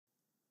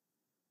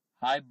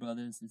Hi,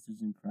 brothers and sisters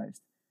in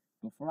Christ.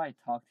 Before I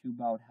talk to you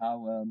about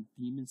how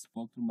demons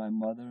spoke through my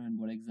mother and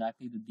what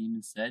exactly the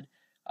demon said,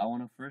 I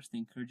want to first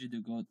encourage you to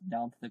go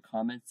down to the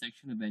comment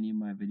section of any of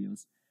my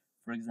videos.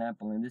 For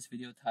example, in this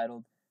video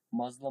titled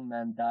 "Muslim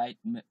Man Died,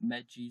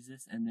 Met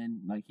Jesus, and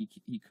then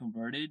he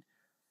converted,"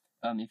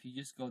 if you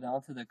just go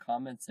down to the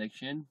comment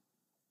section,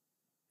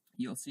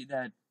 you'll see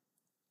that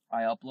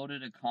I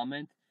uploaded a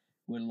comment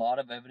with a lot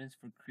of evidence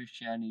for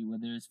Christianity,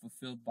 whether it's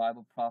fulfilled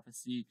Bible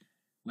prophecy,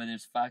 whether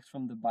it's facts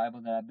from the Bible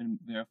that have been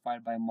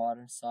verified by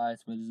modern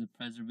science, whether it's the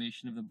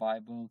preservation of the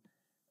Bible,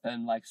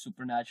 and like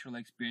supernatural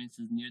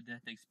experiences,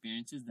 near-death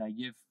experiences that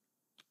give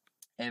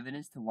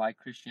evidence to why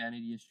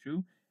Christianity is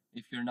true.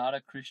 If you're not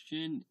a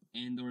Christian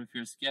or if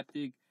you're a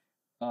skeptic,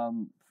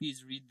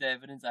 please read the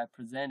evidence I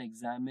present,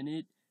 examine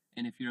it,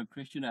 and if you're a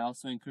Christian, I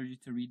also encourage you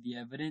to read the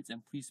evidence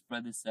and please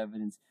spread this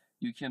evidence.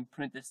 You can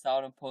print this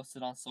out and post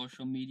it on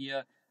social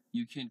media.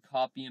 You can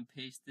copy and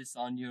paste this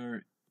on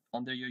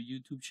under your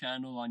YouTube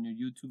channel, on your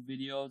YouTube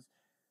videos,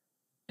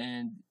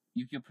 and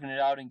you can print it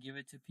out and give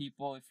it to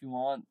people if you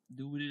want.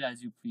 Do with it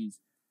as you please.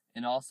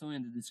 And also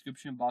in the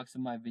description box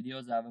of my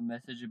videos, I have a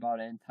message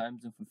about end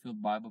times and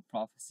fulfilled Bible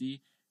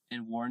prophecy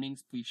and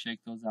warnings. Please check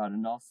those out.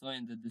 And also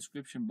in the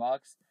description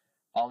box,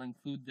 I'll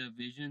include the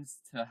visions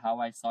to how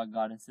I saw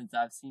God. And since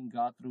I've seen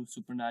God through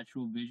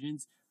supernatural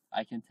visions,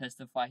 I can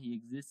testify He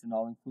exists, and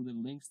I'll include the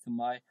links to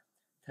my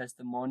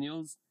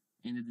testimonials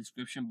in the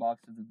description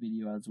box of the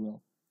video as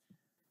well.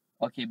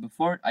 Okay,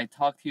 before I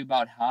talk to you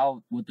about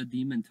what the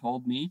demon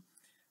told me,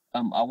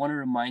 I want to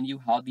remind you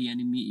how the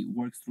enemy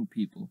works through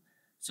people.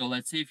 So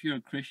let's say if you're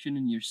a Christian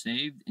and you're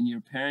saved, and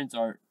your parents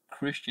are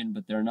Christian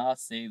but they're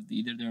not saved,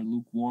 either they're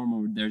lukewarm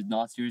or they're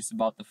not serious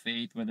about the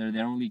faith, whether they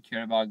don't really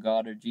care about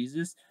God or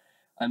Jesus,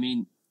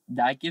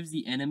 that gives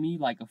the enemy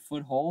like a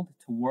foothold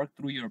to work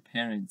through your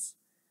parents.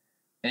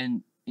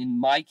 And in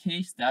my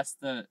case, that's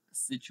the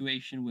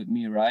situation with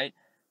me, right?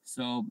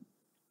 So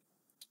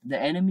the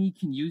enemy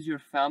can use your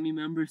family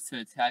members to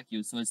attack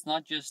you. So it's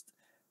not just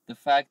the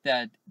fact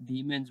that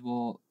demons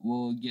will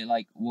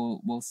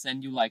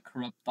send you like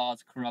corrupt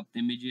thoughts, corrupt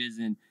images,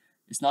 and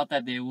it's not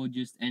that they will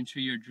just enter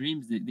your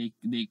dreams.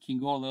 They can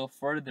go a little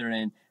further,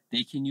 and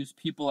they can use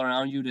people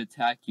around you to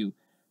attack you.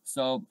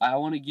 So I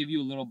want to give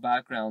you a little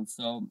background.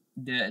 So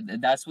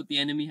that's what the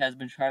enemy has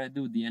been trying to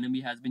do. The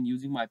enemy has been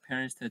using my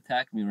parents to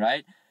attack me,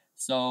 right?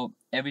 So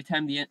every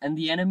time the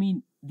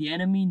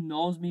enemy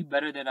knows me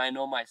better than I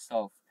know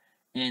myself.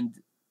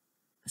 And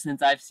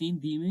since I've seen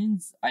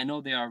demons, I know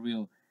they are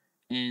real.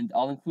 And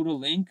I'll include a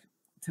link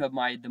to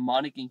my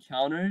demonic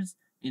encounters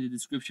in the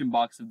description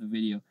box of the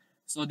video.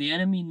 So the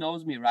enemy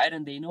knows me, right?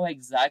 And they know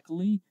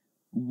exactly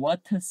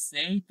what to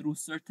say through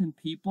certain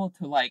people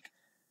to like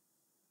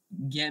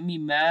get me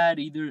mad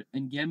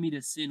and get me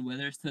to sin,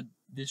 whether it's to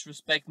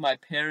disrespect my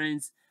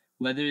parents,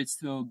 whether it's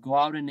to go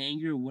out in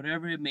anger,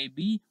 whatever it may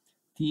be.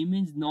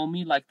 Demons know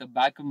me like the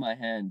back of my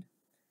hand,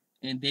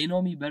 and they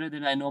know me better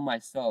than I know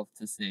myself,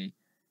 to say.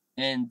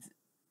 And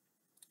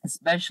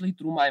especially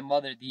through my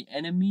mother, the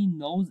enemy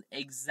knows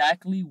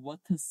exactly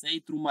what to say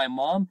through my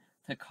mom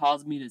to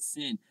cause me to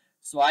sin.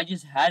 So I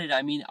just had it.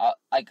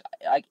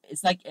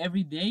 It's like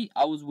every day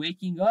I was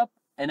waking up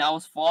and I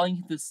was falling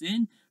into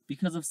sin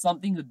because of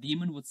something a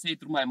demon would say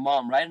through my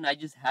mom, right? And I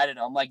just had it.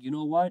 I'm like, you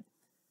know what?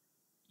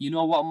 You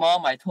know what,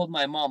 mom? I told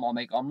my mom, I'm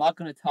like, I'm not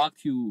going to talk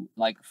to you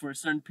like for a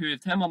certain period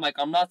of time. I'm like,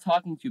 I'm not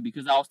talking to you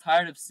because I was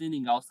tired of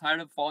sinning. I was tired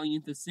of falling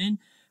into sin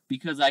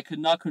because I could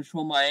not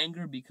control my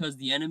anger because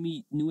the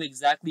enemy knew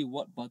exactly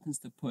what buttons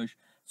to push.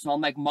 So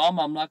I'm like, Mom,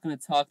 I'm not going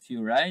to talk to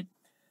you, right?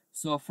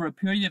 So for a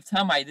period of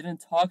time, I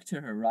didn't talk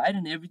to her, right?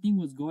 And everything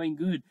was going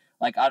good.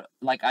 I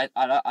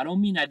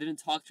don't mean I didn't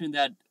talk to her in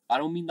that, I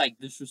don't mean like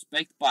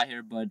disrespect by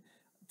her, but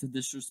to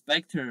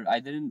disrespect her. I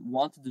didn't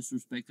want to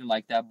disrespect her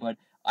like that, but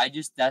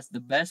that's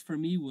the best for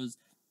me was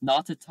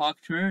not to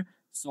talk to her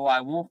so I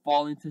won't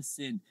fall into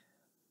sin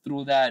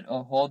through that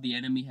hold the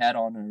enemy had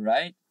on her,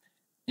 right?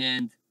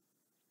 And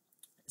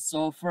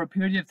so for a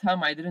period of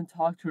time, I didn't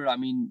talk to her.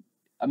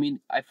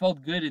 I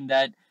felt good in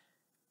that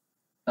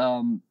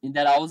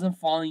I wasn't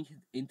falling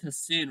into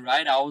sin,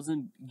 right? I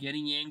wasn't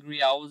getting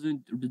angry. I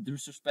wasn't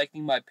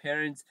disrespecting my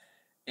parents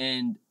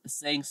and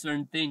saying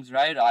certain things,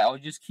 right? I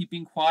was just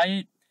keeping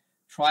quiet,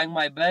 trying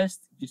my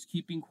best, just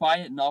keeping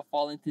quiet, not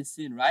falling into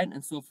sin, right?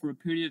 And so for a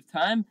period of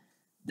time,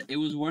 it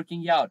was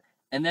working out.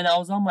 And then I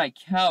was on my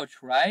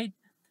couch, right?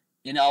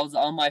 And I was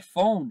on my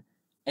phone,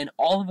 and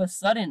all of a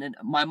sudden, and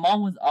I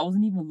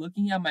wasn't even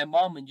looking at my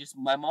mom, and just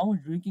my mom was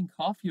drinking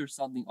coffee or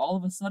something. All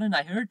of a sudden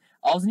I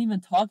wasn't even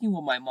talking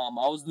with my mom.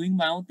 I was doing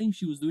my own thing.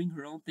 She was doing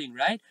her own thing,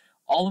 right?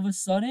 All of a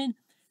sudden,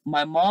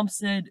 my mom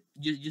said,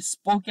 just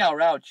spoke out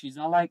loud. She's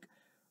all like,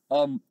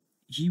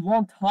 he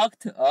won't talk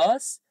to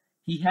us.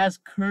 He has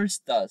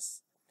cursed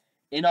us.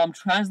 And I'm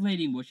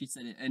translating what she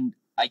said, and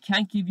I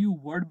can't give you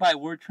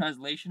word-by-word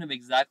translation of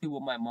exactly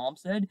what my mom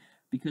said,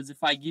 because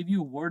if I give you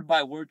a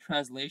word-by-word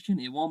translation,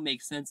 it won't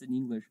make sense in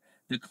English.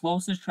 The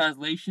closest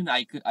translation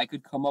I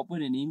could come up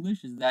with in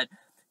English is that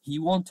he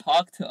won't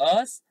talk to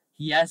us,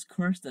 he has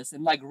cursed us.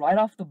 And like right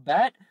off the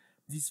bat,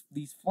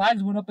 these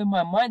flags went up in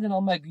my mind, and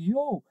I'm like,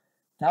 yo,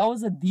 that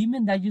was a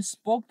demon that just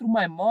spoke through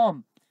my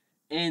mom.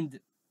 And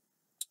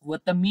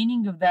what the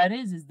meaning of that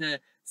is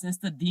that since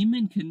the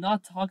demon could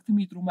not talk to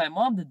me through my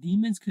mom, the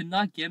demons could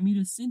not get me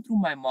to sin through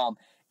my mom.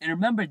 And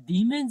remember,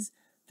 demons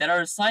that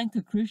are assigned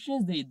to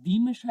Christians,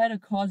 demons try to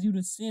cause you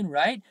to sin,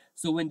 right?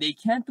 So when they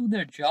can't do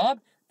their job,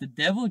 the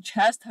devil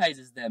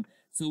chastises them.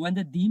 So when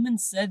the demon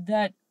said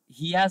that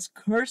he has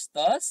cursed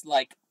us,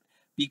 like,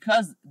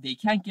 because they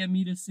can't get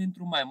me to sin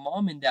through my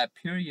mom in that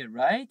period,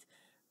 right?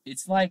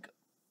 It's like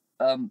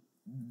um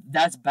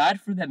that's bad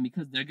for them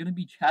because they're gonna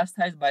be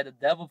chastised by the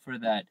devil for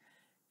that.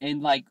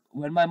 And like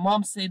when my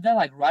mom said that,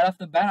 like right off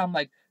the bat, I'm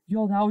like,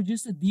 yo, that was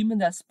just a demon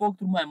that spoke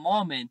through my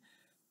mom. And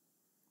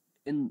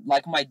in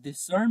like my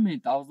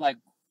discernment, I was like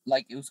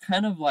it was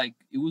kind of like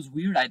it was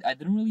weird. I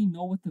didn't really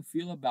know what to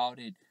feel about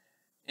it.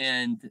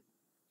 And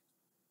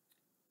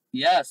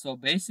yeah, so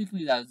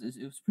basically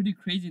it was pretty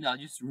crazy now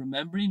just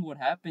remembering what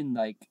happened,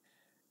 like.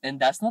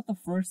 And that's not the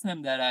first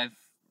time that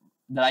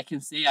I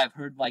can say I've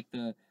heard like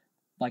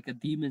a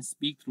demon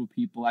speak through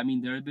people. I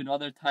mean, there have been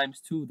other times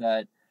too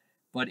that,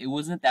 but it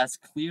wasn't as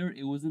clear,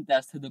 it wasn't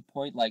as to the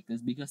point like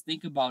this. Because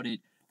think about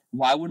it,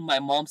 why would my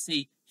mom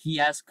say he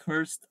has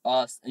cursed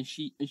us? And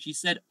she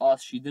said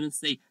us, she didn't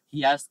say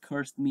he has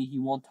cursed me, he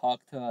won't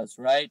talk to us,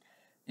 right?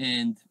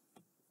 And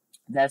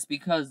that's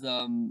because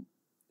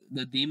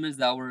the demons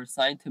that were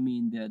assigned to me,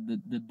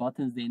 and the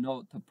buttons they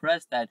know to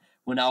press, that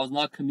when I was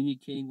not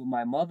communicating with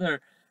my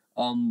mother,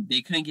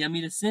 they couldn't get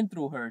me to sin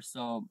through her.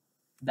 So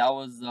that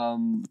was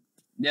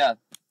yeah,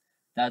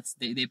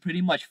 they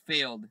pretty much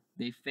failed.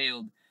 They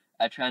failed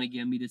at trying to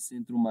get me to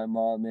sin through my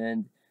mom.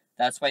 And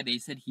that's why they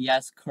said he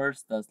has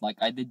cursed us, like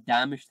I did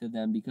damage to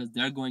them, because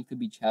they're going to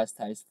be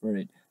chastised for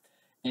it.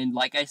 And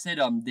like I said,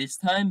 this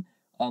time,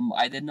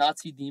 I did not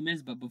see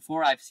demons, but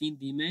before I've seen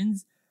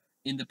demons.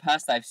 In the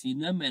past, I've seen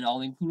them, and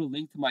I'll include a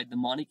link to my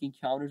demonic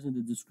encounters in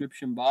the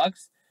description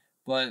box.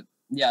 But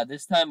yeah,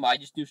 this time I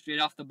just knew straight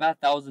off the bat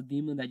that was a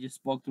demon that just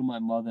spoke through my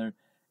mother.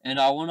 And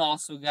I want to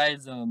also,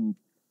 guys,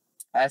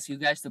 ask you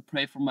guys to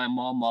pray for my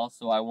mom.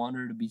 Also, I want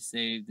her to be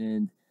saved,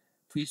 and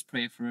please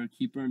pray for her.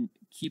 Keep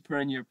her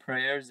in your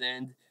prayers.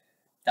 And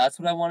that's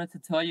what I wanted to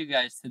tell you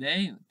guys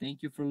today.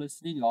 Thank you for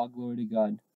listening. All glory to God.